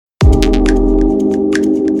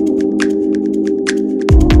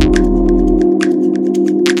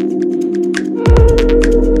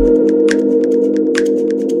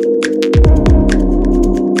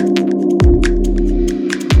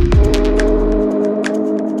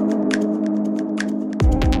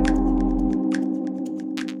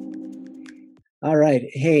right.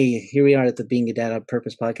 Hey, here we are at the Being a Dad on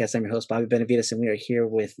Purpose podcast. I'm your host, Bobby Benavides, and we are here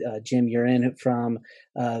with Jim Urin from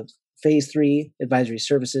uh, Phase 3 Advisory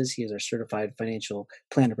Services. He is our certified financial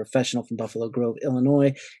planner professional from Buffalo Grove,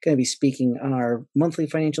 Illinois, going to be speaking on our monthly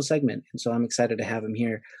financial segment. And so I'm excited to have him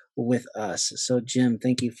here with us. So, Jim,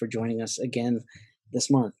 thank you for joining us again this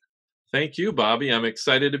month. Thank you, Bobby. I'm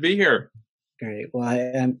excited to be here. Great. Well,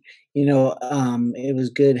 it was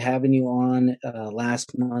good having you on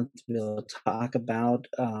last month to be able to talk about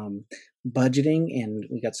budgeting, and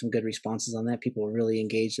we got some good responses on that. People were really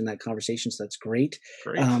engaged in that conversation, so that's great.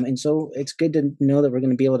 Great. And so it's good to know that we're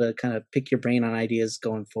going to be able to kind of pick your brain on ideas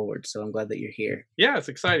going forward. So I'm glad that you're here. Yeah, it's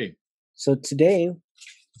exciting. So today,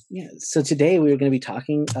 we're going to be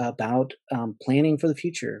talking about planning for the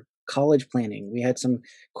future, college planning. We had some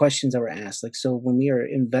questions that were asked, like, so when we are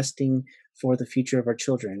investing for the future of our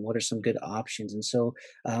children, what are some good options? And so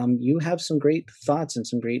you have some great thoughts and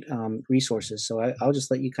some great resources. So I'll just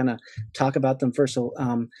let you kind of talk about them first. So,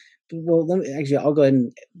 I'll go ahead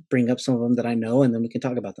and bring up some of them that I know, and then we can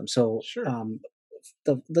talk about them. So, Sure.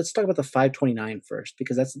 Let's talk about the 529 first,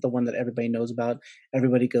 because that's the one that everybody knows about,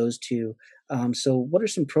 everybody goes to. So what are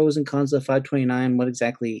some pros and cons of the 529? What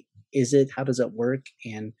exactly is it? How does it work?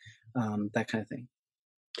 And that kind of thing.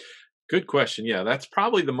 Good question. Yeah, that's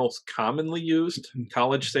probably the most commonly used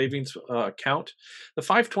college savings account. The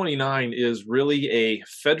 529 is really a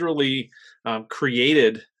federally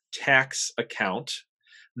created tax account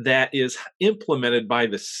that is implemented by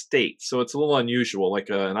the state. So it's a little unusual. Like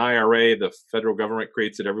an IRA, the federal government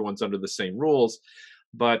creates it, everyone's under the same rules.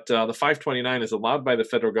 But the 529 is allowed by the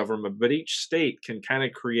federal government, but each state can kind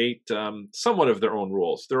of create somewhat of their own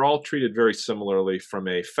rules. They're all treated very similarly from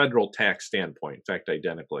a federal tax standpoint, in fact,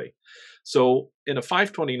 identically. So in a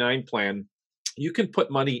 529 plan, you can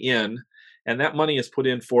put money in, and that money is put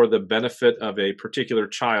in for the benefit of a particular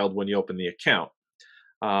child when you open the account.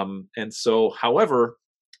 However,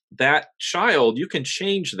 that child, you can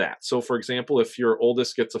change that. So, for example, if your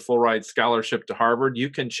oldest gets a full ride scholarship to Harvard, you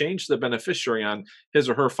can change the beneficiary on his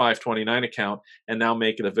or her 529 account and now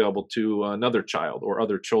make it available to another child or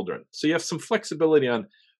other children. So you have some flexibility on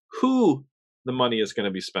who the money is going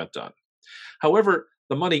to be spent on. However,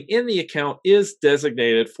 the money in the account is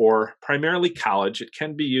designated for primarily college. It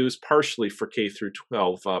can be used partially for K through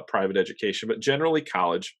 12 private education, but generally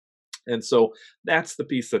college. And so that's the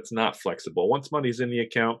piece that's not flexible. Once money's in the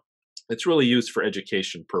account, it's really used for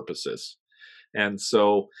education purposes. And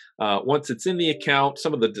so once it's in the account,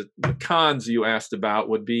 some of the cons you asked about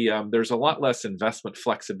would be there's a lot less investment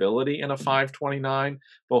flexibility in a 529,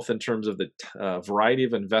 both in terms of the variety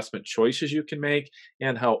of investment choices you can make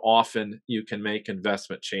and how often you can make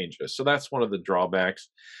investment changes. So that's one of the drawbacks.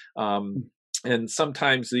 And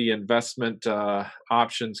sometimes the investment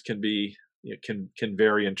options can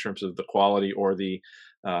vary in terms of the quality or the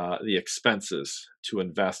expenses to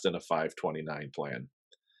invest in a 529 plan.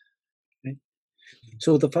 Okay.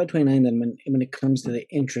 So with the 529, then when it comes to the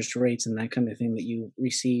interest rates and that kind of thing that you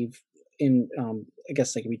receive in, I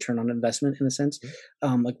guess, like return on investment in a sense,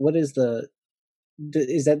 like what is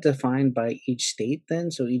is that defined by each state then?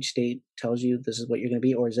 So each state tells you this is what you're going to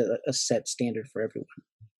be, or is it a set standard for everyone?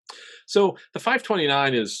 So the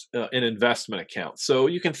 529 is an investment account. So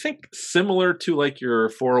you can think similar to like your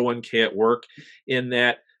 401k at work in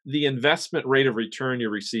that the investment rate of return you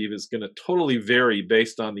receive is going to totally vary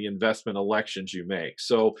based on the investment elections you make.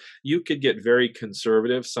 So you could get very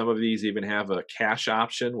conservative. Some of these even have a cash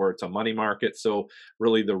option where it's a money market. So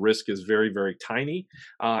really the risk is very, very tiny.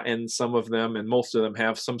 And some of them, and most of them,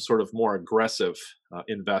 have some sort of more aggressive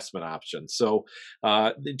investment option. So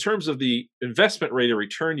in terms of the investment rate of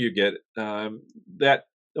return you get, that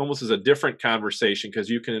almost is a different conversation because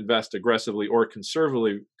you can invest aggressively or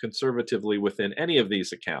conservatively within any of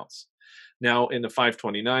these accounts. Now, in the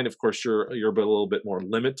 529, of course, you're a little bit more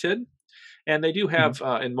limited. And they do have,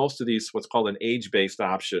 in most of these, what's called an age-based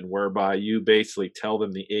option, whereby you basically tell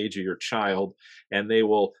them the age of your child, and they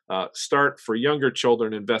will start for younger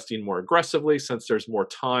children investing more aggressively since there's more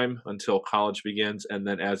time until college begins. And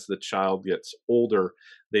then as the child gets older,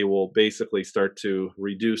 they will basically start to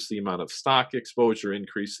reduce the amount of stock exposure,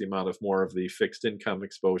 increase the amount of more of the fixed income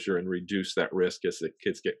exposure, and reduce that risk as the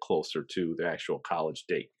kids get closer to the actual college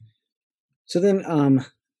date. So then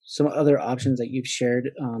some other options that you've shared,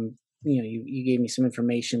 you gave me some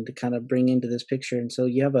information to kind of bring into this picture. And so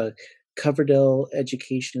you have a Coverdell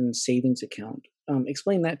Education Savings Account.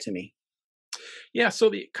 Explain that to me. Yeah, so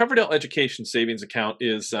the Coverdell Education Savings Account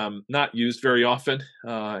is not used very often,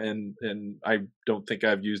 and I don't think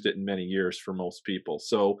I've used it in many years for most people.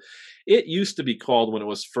 So, it used to be called when it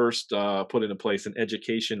was first put into place an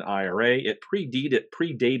Education IRA. It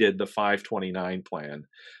predated the 529 plan,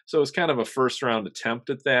 so it was kind of a first round attempt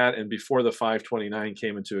at that. And before the 529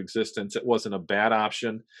 came into existence, it wasn't a bad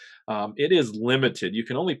option. It is limited; you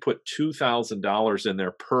can only put $2,000 in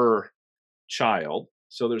there per child.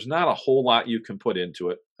 So there's not a whole lot you can put into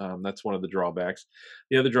it. That's one of the drawbacks.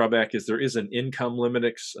 The other drawback is there is an income limit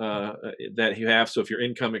that you have. So if your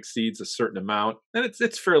income exceeds a certain amount, and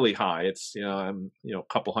it's fairly high, it's a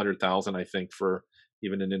couple 100,000, I think, for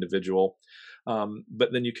even an individual.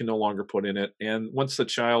 But then you can no longer put in it. And once the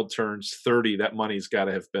child turns 30, that money's got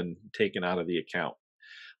to have been taken out of the account.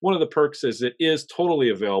 One of the perks is it is totally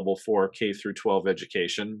available for K through 12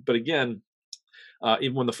 education. But again,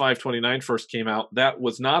 even when the 529 first came out, that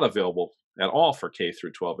was not available at all for K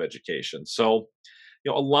through 12 education. So,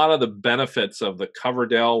 a lot of the benefits of the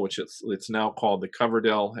Coverdell, which it's now called the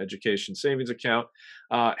Coverdell Education Savings Account,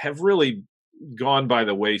 have really gone by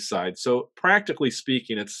the wayside. So, practically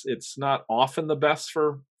speaking, it's not often the best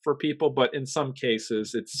for people, but in some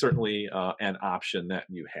cases, it's certainly an option that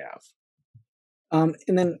you have. And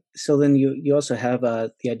then, so then you also have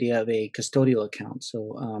the idea of a custodial account.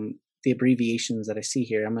 So the abbreviations that I see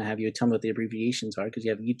here, I'm gonna have you tell me what the abbreviations are because you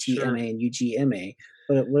have Sure. UTMA and UGMA.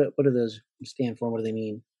 What do those stand for? What do they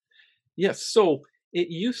mean? Yes. So it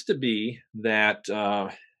used to be that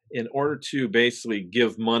in order to basically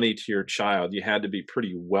give money to your child, you had to be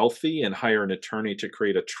pretty wealthy and hire an attorney to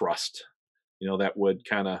create a trust. That would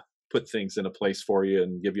kind of put things into place for you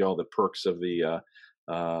and give you all the perks of the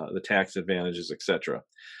tax advantages, etc.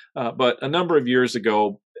 But a number of years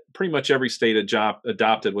ago, pretty much every state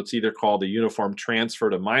adopted what's either called a uniform transfer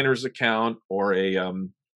to minors account or a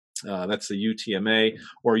that's the UTMA,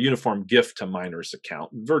 or a uniform gift to minors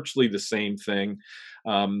account. Virtually the same thing.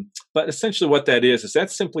 But essentially, what that is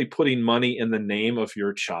that's simply putting money in the name of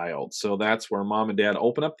your child. So that's where mom and dad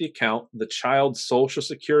open up the account. The child's social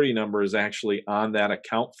security number is actually on that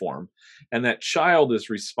account form. And that child is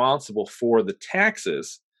responsible for the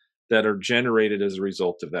taxes that are generated as a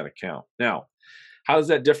result of that account. Now, how does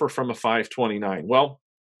that differ from a 529? Well,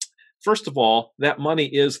 first of all, that money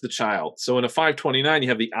is the child. So in a 529, you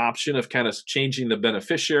have the option of kind of changing the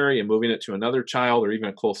beneficiary and moving it to another child or even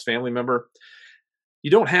a close family member.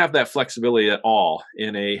 You don't have that flexibility at all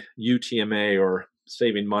in a UTMA or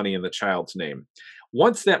saving money in the child's name.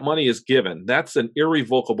 Once that money is given, that's an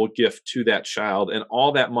irrevocable gift to that child, and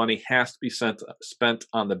all that money has to be spent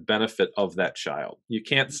on the benefit of that child. You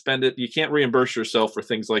can't spend it, you can't reimburse yourself for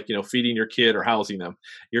things like, feeding your kid or housing them.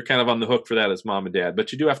 You're kind of on the hook for that as mom and dad,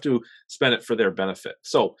 but you do have to spend it for their benefit.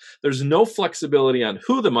 So there's no flexibility on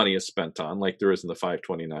who the money is spent on, like there is in the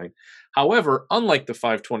 529. However, unlike the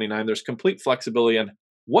 529, there's complete flexibility on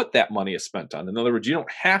what that money is spent on. In other words, you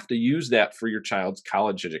don't have to use that for your child's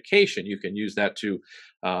college education. You can use that to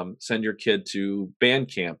send your kid to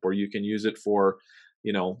band camp, or you can use it for,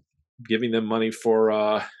 you know, giving them money for,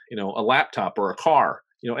 a laptop or a car,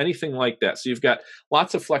 anything like that. So you've got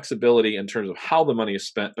lots of flexibility in terms of how the money is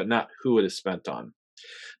spent, but not who it is spent on.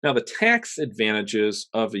 Now, the tax advantages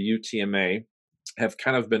of a UTMA have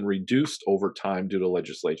kind of been reduced over time due to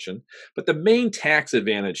legislation. But the main tax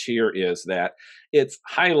advantage here is that it's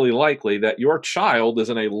highly likely that your child is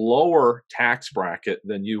in a lower tax bracket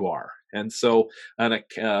than you are. And so,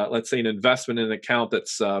 let's say an investment in an account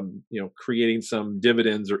that's creating some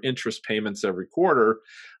dividends or interest payments every quarter,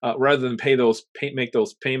 rather than make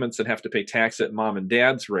those payments and have to pay tax at mom and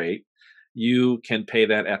dad's rate, you can pay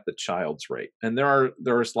that at the child's rate. And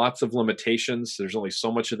there's lots of limitations. There's only so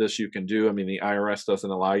much of this you can do. I mean, the IRS doesn't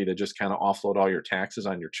allow you to just kind of offload all your taxes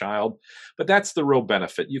on your child, but that's the real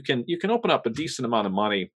benefit. You can open up a decent amount of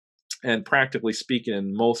money and, practically speaking,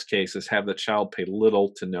 in most cases, have the child pay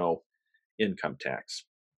little to no income tax.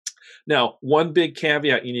 Now, one big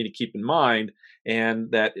caveat you need to keep in mind,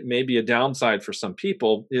 and that may be a downside for some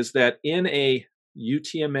people, is that in a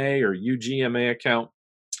UTMA or UGMA account,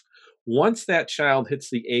 once that child hits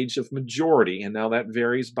the age of majority, and now that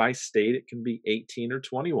varies by state, it can be 18 or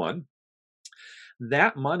 21,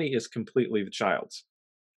 that money is completely the child's.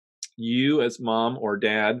 You, as mom or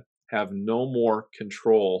dad, have no more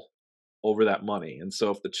control over that money. And so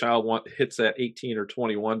if the child hits that 18 or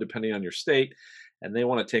 21, depending on your state, and they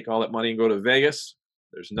want to take all that money and go to Vegas,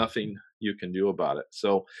 there's nothing you can do about it.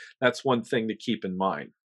 So that's one thing to keep in mind.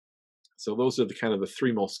 So those are the kind of the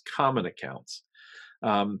three most common accounts.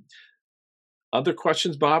 Um, Other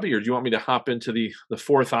questions, Bobby, or do you want me to hop into the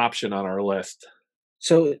fourth option on our list?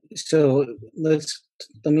 So let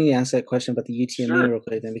me ask that question about the UTMA Sure. real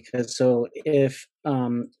quick then, because so if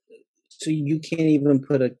so you can't even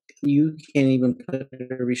put a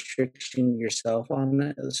restriction yourself on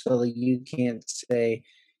that. So like, you can't say,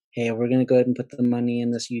 "Hey, we're gonna go ahead and put the money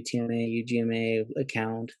in this UGMA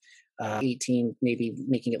account." 18, maybe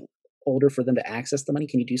making it older for them to access the money.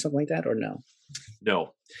 Can you do something like that or no?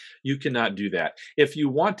 No, you cannot do that. If you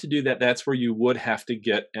want to do that, that's where you would have to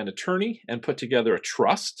get an attorney and put together a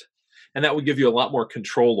trust, and that would give you a lot more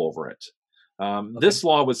control over it. Okay. This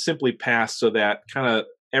law was simply passed so that kind of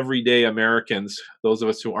everyday Americans, those of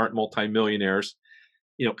us who aren't multimillionaires,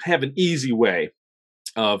 have an easy way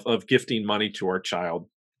of gifting money to our child.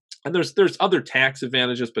 And there's other tax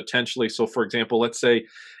advantages potentially. So, for example, let's say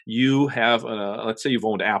you've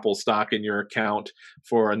owned Apple stock in your account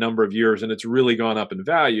for a number of years, and it's really gone up in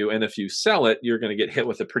value. And if you sell it, you're going to get hit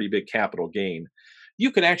with a pretty big capital gain.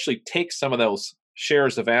 You could actually take some of those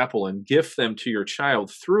shares of Apple and gift them to your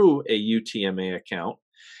child through a UTMA account.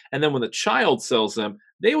 And then when the child sells them,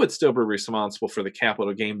 they would still be responsible for the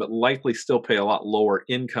capital gain, but likely still pay a lot lower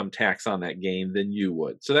income tax on that gain than you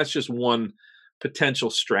would. So that's just one potential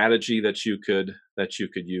strategy that you could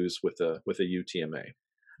use with a UTMA.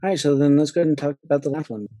 All right. So then let's go ahead and talk about the last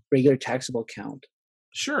one, regular taxable account.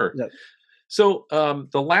 Sure. Is that So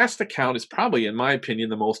the last account is probably, in my opinion,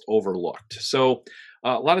 the most overlooked. So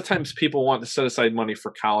a lot of times people want to set aside money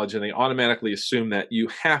for college, and they automatically assume that you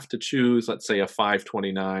have to choose, let's say, a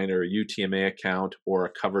 529 or a UTMA account or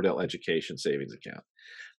a Coverdell education savings account.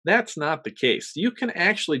 That's not the case. You can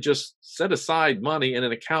actually just set aside money in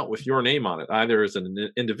an account with your name on it, either as an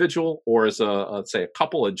individual or as let's say, a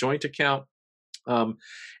couple, a joint account. Um,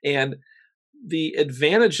 and the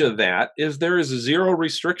advantage of that is there is zero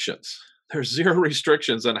restrictions. There's zero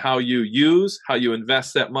restrictions on how you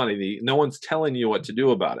invest that money. No one's telling you what to do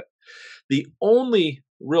about it. The only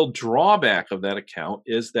real drawback of that account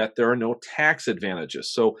is that there are no tax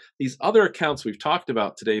advantages. So these other accounts we've talked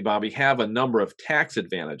about today, Bobby, have a number of tax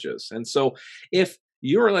advantages. And so if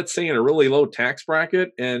you're, let's say, in a really low tax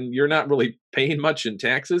bracket and you're not really paying much in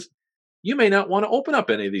taxes, you may not want to open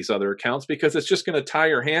up any of these other accounts because it's just going to tie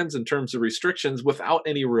your hands in terms of restrictions without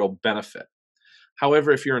any real benefit.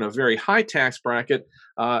 However, if you're in a very high tax bracket,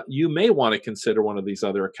 you may want to consider one of these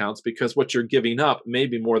other accounts because what you're giving up may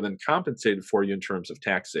be more than compensated for you in terms of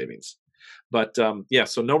tax savings. But yeah,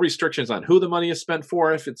 so no restrictions on who the money is spent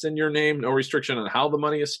for if it's in your name, no restriction on how the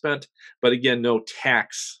money is spent, but again, no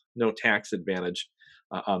tax advantage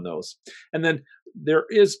on those. And then there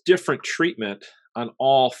is different treatment on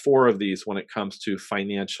all four of these when it comes to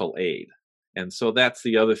financial aid. And so that's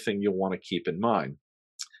the other thing you'll want to keep in mind.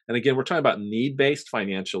 And again, we're talking about need based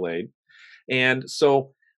financial aid. And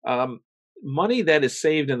so, um, money that is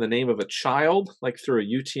saved in the name of a child, like through a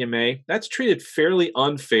UTMA, that's treated fairly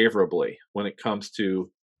unfavorably when it comes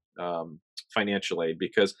to financial aid.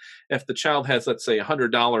 Because if the child has, let's say,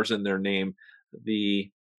 $100 in their name,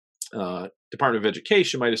 the Department of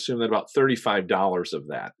Education might assume that about $35 of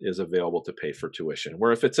that is available to pay for tuition.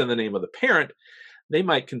 Where if it's in the name of the parent, they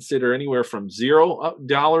might consider anywhere from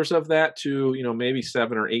 $0 of that to maybe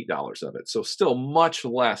 $7 or $8 of it. So still much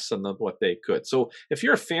less than what they could. So if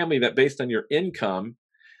you're a family that based on your income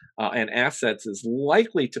and assets is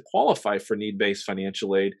likely to qualify for need-based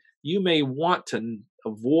financial aid, you may want to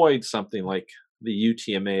avoid something like the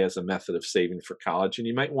UTMA as a method of saving for college, and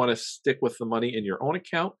you might want to stick with the money in your own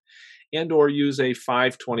account and or use a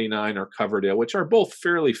 529 or Coverdale, which are both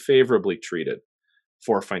fairly favorably treated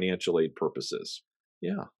for financial aid purposes.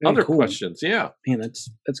 Yeah. very Other cool? questions? Yeah. Man, that's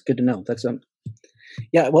good to know. That's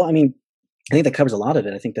yeah, well, I mean, I think that covers a lot of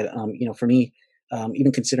it. I think that for me,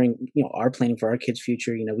 even considering our planning for our kids'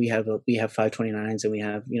 future, we have 529s, and we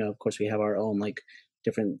have of course we have our own like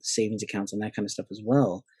different savings accounts and that kind of stuff as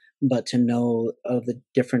well. But to know of the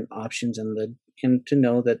different options and to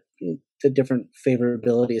know that the different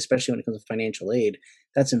favorability, especially when it comes to financial aid,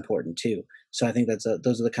 that's important too. So I think those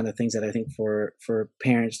are the kind of things that I think for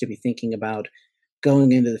parents to be thinking about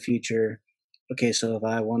going into the future. Okay, so if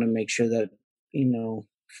I want to make sure that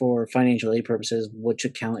for financial aid purposes, which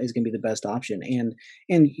account is going to be the best option, and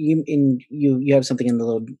you have something in the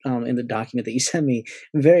little in the document that you sent me.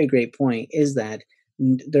 Very great point is that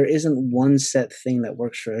there isn't one set thing that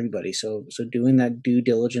works for everybody. So doing that due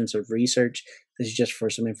diligence of research, this is just for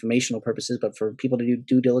some informational purposes, but for people to do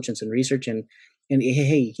due diligence and research, and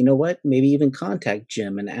hey, you know what? Maybe even contact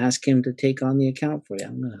Jim and ask him to take on the account for you.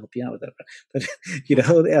 I'm going to help you out with that, but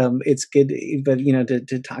it's good, but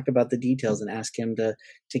to talk about the details and ask him to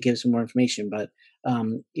give some more information. But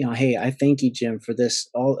hey, I thank you, Jim, for this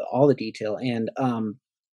all the detail, and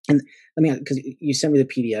And let me, because you sent me the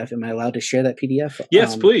PDF. Am I allowed to share that PDF?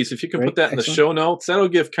 Yes, please. If you can put Great, that in the excellent. show notes, that'll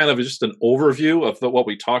give kind of just an overview of what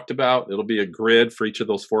we talked about. It'll be a grid for each of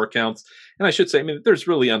those 4 accounts. And I should say, I mean, there's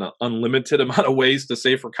really an unlimited amount of ways to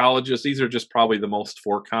save for colleges. These are just probably the most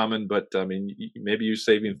 4 common, but I mean, maybe you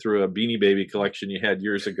saving through a Beanie Baby collection you had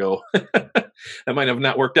years ago. That might have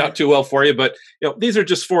not worked out too well for you, but these are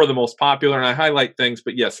just 4 of the most popular, and I highlight things.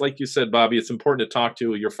 But yes, like you said, Bobby, it's important to talk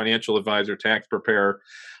to your financial advisor, tax preparer,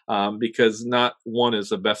 because not one is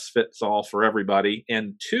the best fits all for everybody.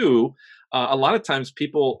 And two, a lot of times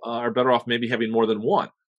people are better off maybe having more than one.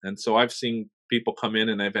 And so I've seen people come in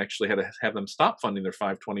and I've actually had to have them stop funding their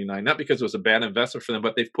 529, not because it was a bad investment for them,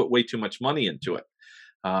 but they've put way too much money into it.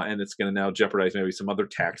 And it's going to now jeopardize maybe some other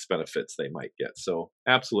tax benefits they might get. So,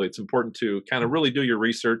 absolutely, it's important to kind of really do your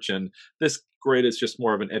research. And this grade is just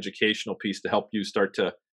more of an educational piece to help you start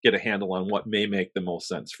to get a handle on what may make the most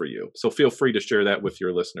sense for you. So, feel free to share that with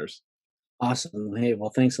your listeners. Awesome. Hey,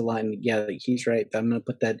 well, thanks a lot. And yeah, he's right. I'm going to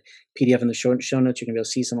put that PDF in the show notes. You can be able to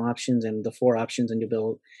see some options and the 4 options, and you'll be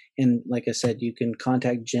able, and like I said, you can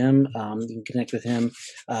contact Jim. You can connect with him.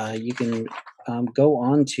 You can go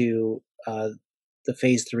on to the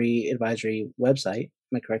Phase 3 advisory website.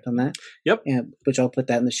 Am I correct on that? Yep. And which I'll put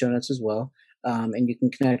that in the show notes as well. And you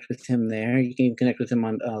can connect with him there. You can even connect with him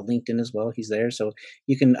on LinkedIn as well. He's there, so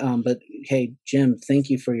you can. But hey, Jim,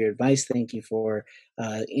 thank you for your advice. Thank you for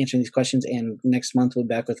answering these questions. And next month we'll be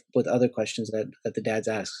back with other questions that the dads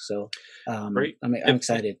ask. So Great. I'm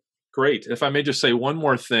excited. Great. If I may just say one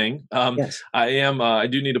more thing, Yes. I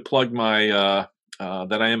do need to plug my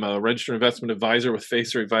that I am a registered investment advisor with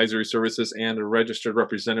Facer Advisory Services and a registered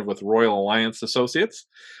representative with Royal Alliance Associates.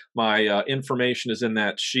 My information is in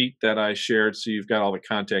that sheet that I shared, so you've got all the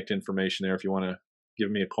contact information there if you want to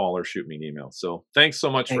give me a call or shoot me an email. So thanks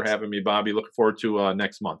so much for Ex- having me, Bobby. Looking forward to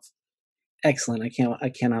next month. Excellent. I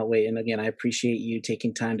cannot wait. And again, I appreciate you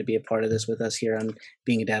taking time to be a part of this with us here on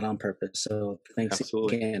Being a Dad on Purpose. So thanks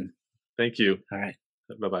Absolutely. again. Thank you. All right.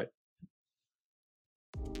 Bye bye.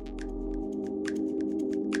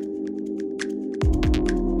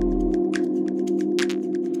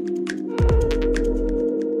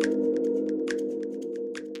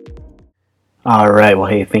 All right. Well,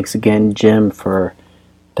 hey, thanks again, Jim, for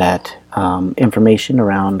that information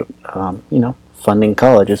around, funding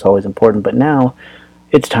college is always important. But now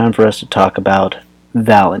it's time for us to talk about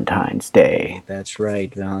Valentine's Day. That's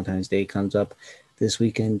right. Valentine's Day comes up this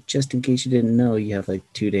weekend. Just in case you didn't know, you have like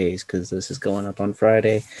 2 days because this is going up on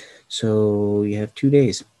Friday. So you have 2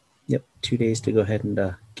 days. Yep, 2 days to go ahead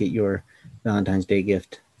and get your Valentine's Day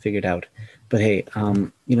gift figured out. But hey,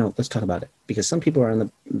 let's talk about it because some people are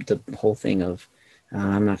on the whole thing of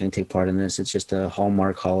I'm not going to take part in this. It's just a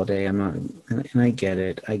Hallmark holiday. I'm not, and I get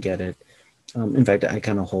it. I get it. In fact, I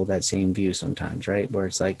kind of hold that same view sometimes, right? Where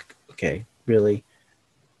it's like, okay, really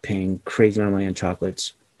paying crazy amount of money on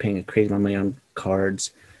chocolates, paying a crazy amount of money on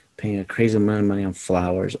cards, paying a crazy amount of money on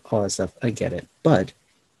flowers, all that stuff. I get it. But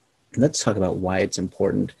let's talk about why it's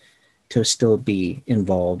important to still be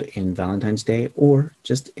involved in Valentine's Day or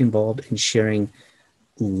just involved in sharing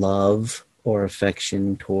love or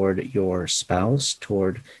affection toward your spouse,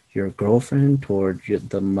 toward your girlfriend, toward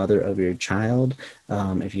the mother of your child,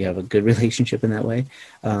 if you have a good relationship in that way,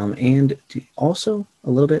 and also a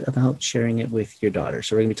little bit about sharing it with your daughter.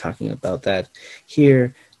 So we're going to be talking about that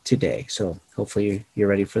here today. So hopefully you're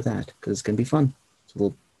ready for that because it's going to be fun. So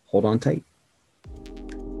we'll hold on tight.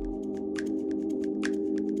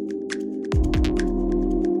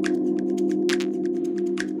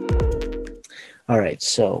 All right,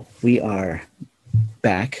 so we are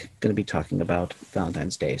back going to be talking about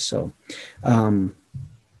Valentine's Day. So, our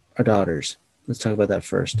daughters, let's talk about that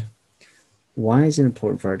first. Why is it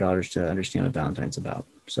important for our daughters to understand what Valentine's about?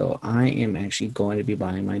 So, I am actually going to be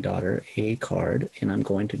buying my daughter a card and I'm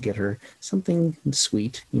going to get her something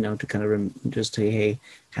sweet, to kind of just say, hey,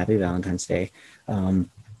 happy Valentine's Day.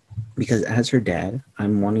 Because as her dad,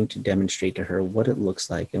 I'm wanting to demonstrate to her what it looks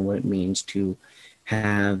like and what it means to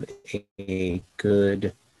have a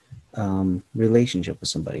good relationship with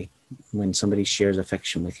somebody. When somebody shares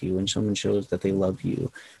affection with you, when someone shows that they love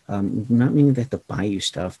you, not meaning they have to buy you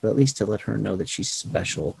stuff, but at least to let her know that she's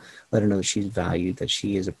special, let her know that she's valued, that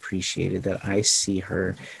she is appreciated, that I see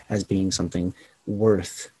her as being something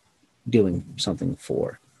worth doing something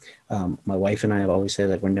for. My wife and I have always said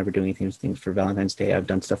that we're never doing things for Valentine's Day. I've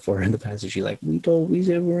done stuff for her in the past, and she's like, we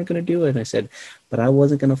said we weren't going to do it. And I said, but I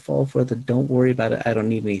wasn't going to fall for the don't worry about it, I don't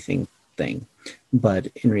need anything thing. But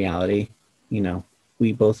in reality,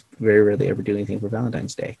 we both very rarely ever do anything for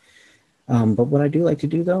Valentine's Day. But what I do like to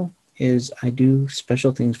do though is I do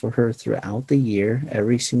special things for her throughout the year.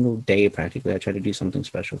 Every single day, practically, I try to do something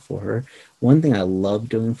special for her. One thing I love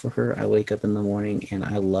doing for her, I wake up in the morning and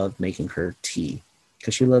I love making her tea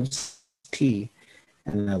because she loves tea.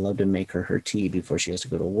 And I love to make her tea before she has to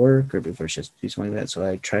go to work or before she has to do something like that. So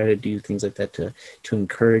I try to do things like that to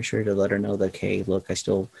encourage her, to let her know that, hey, look, I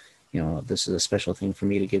still, this is a special thing for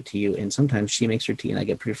me to give to you. And sometimes she makes her tea and I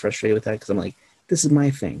get pretty frustrated with that because I'm like, this is my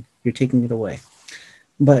thing. You're taking it away.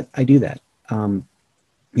 But I do that. Um,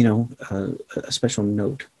 a special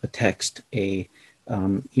note, a text,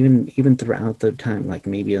 even throughout the time, like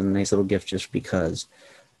maybe a nice little gift just because.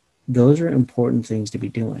 Those are important things to be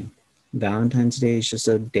doing. Valentine's Day is just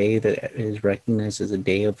a day that is recognized as a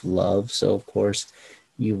day of love. So of course,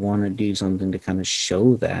 you want to do something to kind of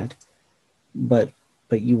show that, but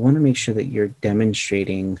you want to make sure that you're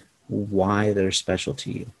demonstrating why they're special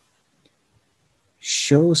to you.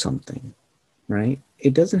 Show something, right?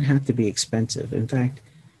 It doesn't have to be expensive. In fact,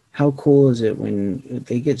 how cool is it when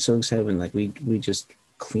they get so excited when like we just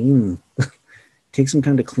clean, take some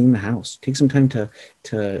time to clean the house, take some time to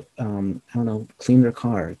I don't know, clean their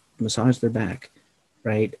car, massage their back,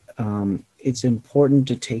 right? It's important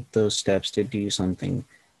to take those steps to do something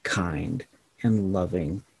kind and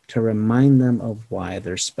loving to remind them of why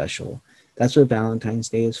they're special. That's what Valentine's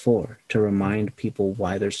Day is for, to remind people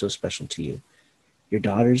why they're so special to you. Your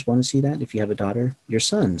daughters want to see that. If you have a daughter, your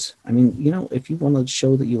sons. I mean, if you want to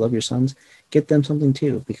show that you love your sons, get them something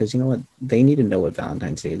too, because you know what? They need to know what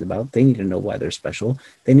Valentine's Day is about. They need to know why they're special.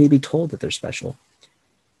 They need to be told that they're special.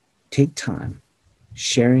 Take time.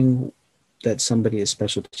 Sharing that somebody is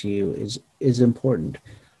special to you is important.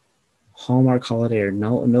 Hallmark holiday or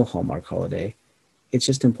no Hallmark holiday, it's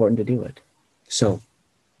just important to do it. So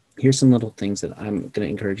here's some little things that I'm going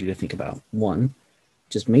to encourage you to think about. One,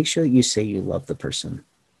 just make sure that you say you love the person,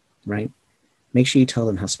 right? Make sure you tell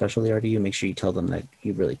them how special they are to you. Make sure you tell them that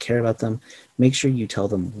you really care about them. Make sure you tell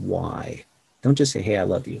them why. Don't just say, hey, I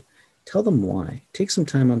love you. Tell them why. Take some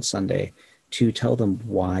time on Sunday to tell them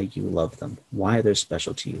why you love them, why they're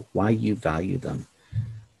special to you, why you value them.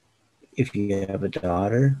 If you have a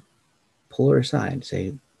daughter, pull her aside and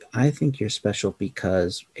say, I think you're special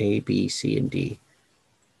because A, B, C, and D.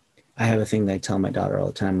 I have a thing that I tell my daughter all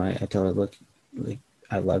the time. I tell her, look, like,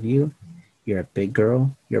 I love you. You're a big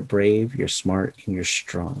girl. You're brave. You're smart, and you're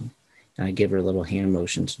strong. And I give her little hand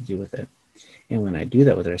motions to do with it. And when I do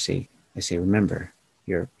that with her, I say, remember,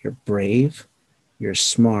 you're brave, you're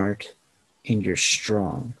smart, and you're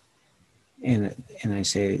strong. And I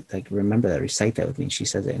say, like, remember that, recite that with me. And she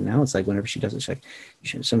says it. And now it's like whenever she does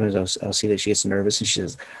it, sometimes I'll see that she gets nervous and she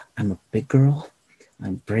says, I'm a big girl,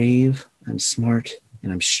 I'm brave, I'm smart,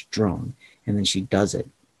 and I'm strong. And then she does it,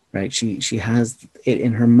 right? She has it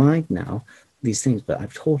in her mind now, these things, but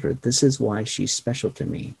I've told her this is why she's special to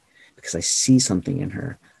me, because I see something in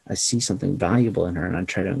her. I see something valuable in her, and I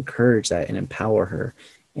try to encourage that and empower her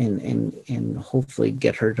and hopefully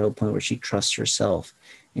get her to a point where she trusts herself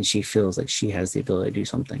and she feels like she has the ability to do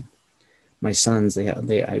something. My sons,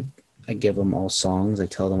 I give them all songs. I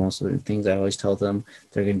tell them all certain things. I always tell them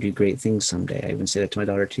they're going to do great things someday. I even say that to my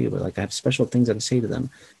daughter too. But like I have special things that I say to them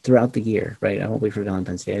throughout the year, right? I won't wait for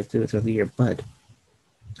Valentine's Day. I have to do it throughout the year. But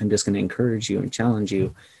I'm just going to encourage you and challenge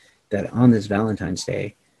you that on this Valentine's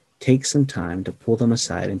Day, take some time to pull them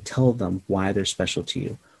aside and tell them why they're special to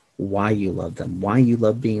you, why you love them, why you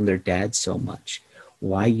love being their dad so much,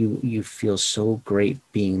 why you feel so great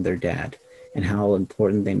being their dad, and how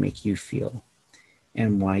important they make you feel,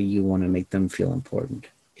 and why you want to make them feel important.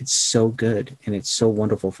 It's so good and it's so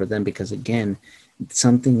wonderful for them because again,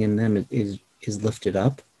 something in them is lifted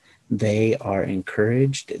up. They are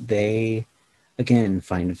encouraged. They again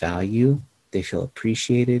find value. They feel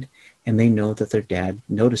appreciated, and they know that their dad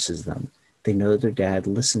notices them. They know that their dad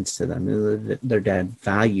listens to them. They know that their dad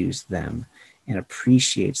values them and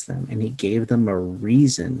appreciates them, and he gave them a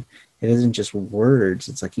reason. It isn't just words.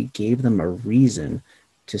 It's like he gave them a reason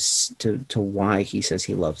to why he says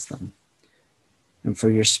he loves them. And for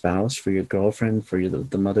your spouse, for your girlfriend, for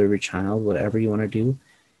the mother of your child, whatever you want to do,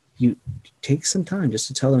 you take some time just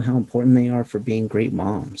to tell them how important they are for being great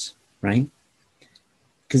moms, right?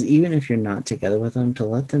 Because even if you're not together with them, to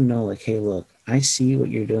let them know, like, hey, look, I see what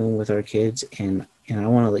you're doing with our kids, and I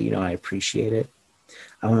want to let you know I appreciate it.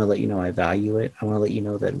 I want to let you know I value it. I want to let you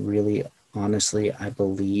know that really, honestly, I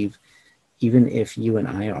believe even if you and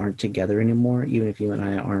I aren't together anymore, even if you and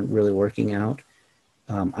I aren't really working out,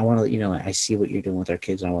 I want to let you know I see what you're doing with our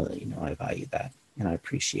kids, and I want to let you know I value that and I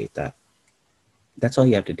appreciate that. That's all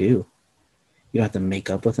you have to do. You don't have to make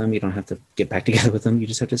up with them. You don't have to get back together with them. You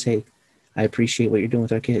just have to say, I appreciate what you're doing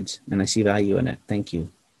with our kids, and I see value in it. Thank you.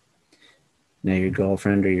 Now, your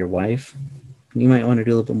girlfriend or your wife, you might want to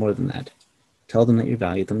do a little bit more than that. Tell them that you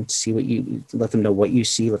value them. See what you let them know what you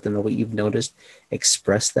see. Let them know what you've noticed.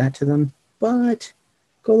 Express that to them, but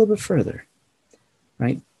go a little bit further.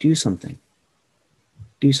 Right? Do something.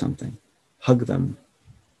 Do something. Hug them.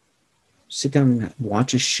 Sit down and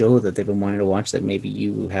watch a show that they've been wanting to watch that maybe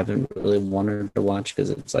you haven't really wanted to watch because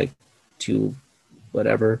it's like too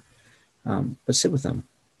whatever. But sit with them.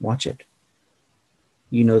 Watch it.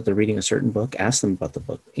 You know that they're reading a certain book. Ask them about the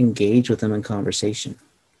book. Engage with them in conversation.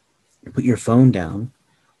 Put your phone down.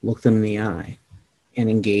 Look them in the eye and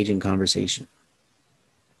engage in conversation.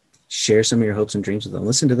 Share some of your hopes and dreams with them.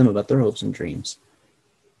 Listen to them about their hopes and dreams.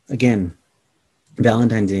 Again,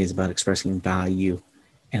 Valentine's Day is about expressing value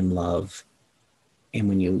and love. And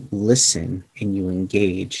when you listen and you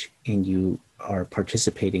engage and you are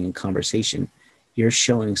participating in conversation, you're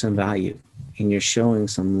showing some value and you're showing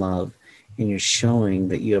some love and you're showing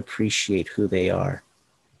that you appreciate who they are.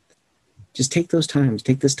 Just take this time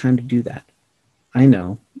to do that. I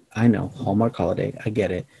know, Hallmark holiday, I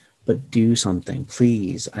get it, but do something,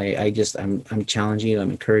 please. I'm challenging you,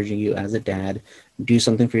 I'm encouraging you as a dad, do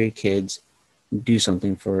something for your kids, do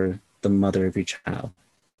something for the mother of your child.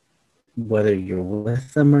 Whether you're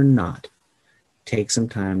with them or not, take some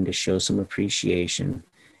time to show some appreciation.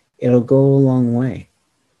 It'll go a long way,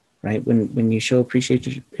 right? When you show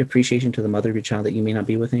appreciation to the mother of your child that you may not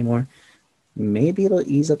be with anymore, maybe it'll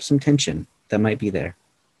ease up some tension that might be there.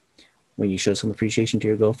 When you show some appreciation to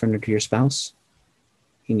your girlfriend or to your spouse,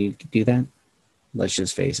 and you do that, let's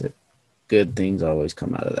just face it, good things always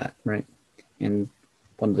come out of that, right? And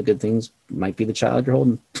one of the good things might be the child you're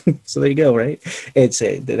holding. So there you go, right?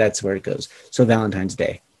 That's where it goes. So Valentine's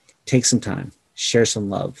Day, take some time, share some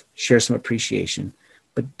love, share some appreciation,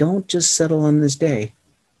 but don't just settle on this day,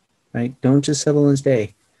 right? Don't just settle on this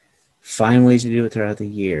day. Find ways to do it throughout the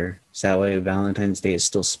year. So that way Valentine's Day is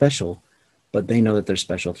still special, but they know that they're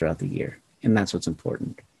special throughout the year. And that's what's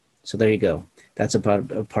important. So there you go. That's a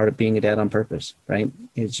part of being a dad on purpose, right?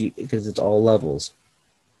 Because it's all levels.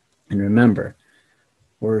 And remember,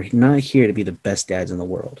 we're not here to be the best dads in the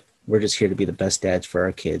world. We're just here to be the best dads for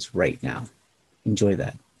our kids right now. Enjoy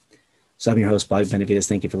that. So I'm your host, Bobby Benavides.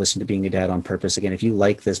 Thank you for listening to Being a Dad on Purpose. Again, if you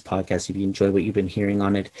like this podcast, if you enjoy what you've been hearing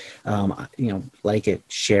on it, like it,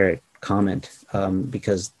 share it, comment,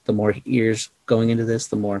 because the more ears going into this,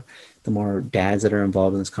 the more dads that are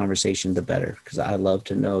involved in this conversation, the better. Because I love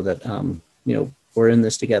to know that, we're in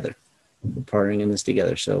this together. We're partnering in this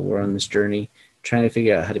together. So we're on this journey trying to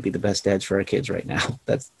figure out how to be the best dads for our kids right now.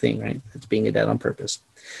 That's the thing, right? It's being a dad on purpose.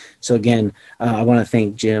 So again, I want to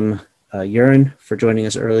thank Jim Urine for joining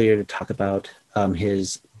us earlier to talk about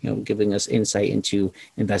his, giving us insight into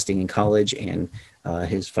investing in college and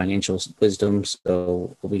his financial wisdom.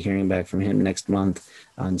 So we'll be hearing back from him next month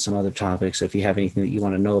on some other topics. So if you have anything that you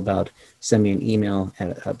want to know about, send me an email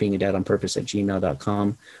at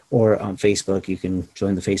beingadadonpurpose@gmail.com, or on Facebook. You can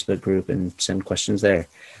join the Facebook group and send questions there.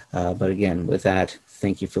 But again, with that,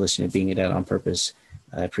 thank you for listening to Being a Dad on Purpose.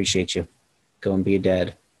 I appreciate you. Go and be a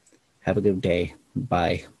dad. Have a good day.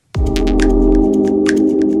 Bye.